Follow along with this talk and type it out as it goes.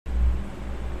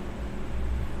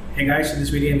Hey guys, in this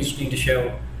video I'm just going to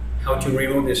show how to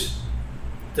remove this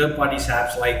third-party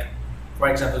apps, like for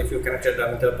example if you connected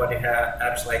with third-party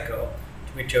apps like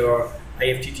Twitter,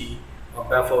 IFTT or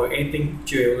Buffer, anything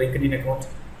to your LinkedIn account.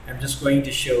 I'm just going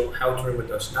to show how to remove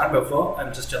those. Not before,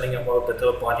 I'm just telling about the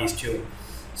third parties too.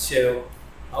 So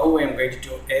how I'm going to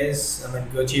do is I'm going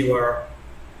to go to your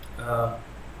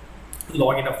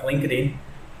login of LinkedIn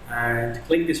and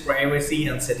click this privacy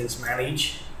and settings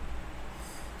manage.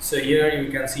 So here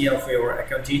you can see of your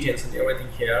account details and everything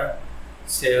here.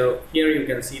 So here you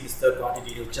can see this third party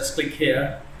details. Just click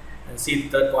here and see the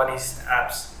third parties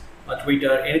apps or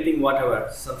Twitter, anything, whatever.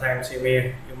 Sometimes you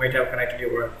might have connected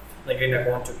your LinkedIn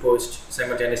account to post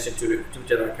simultaneously to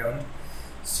Twitter account.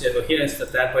 So here is the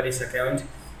third parties account.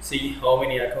 See how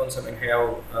many accounts I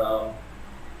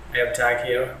have tagged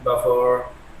here. Buffer,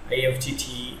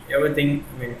 IFTT, everything.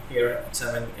 Here it's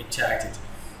it tagged it.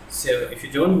 So if you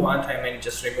don't want,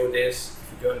 just remove this.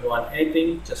 If you don't want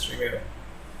anything, just remove.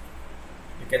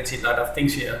 You can see a lot of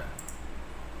things here.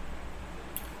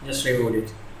 Just remove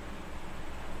it.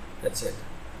 That's it.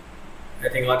 I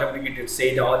think automatically it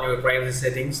saved all your privacy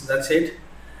settings. That's it.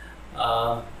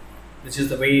 This is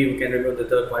the way you can remove the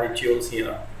third-party tools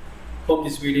here. Hope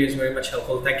this video is very much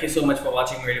helpful. Thank you so much for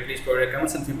watching. Please provide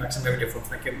comments and feedback on my video.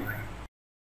 Thank you. Bye.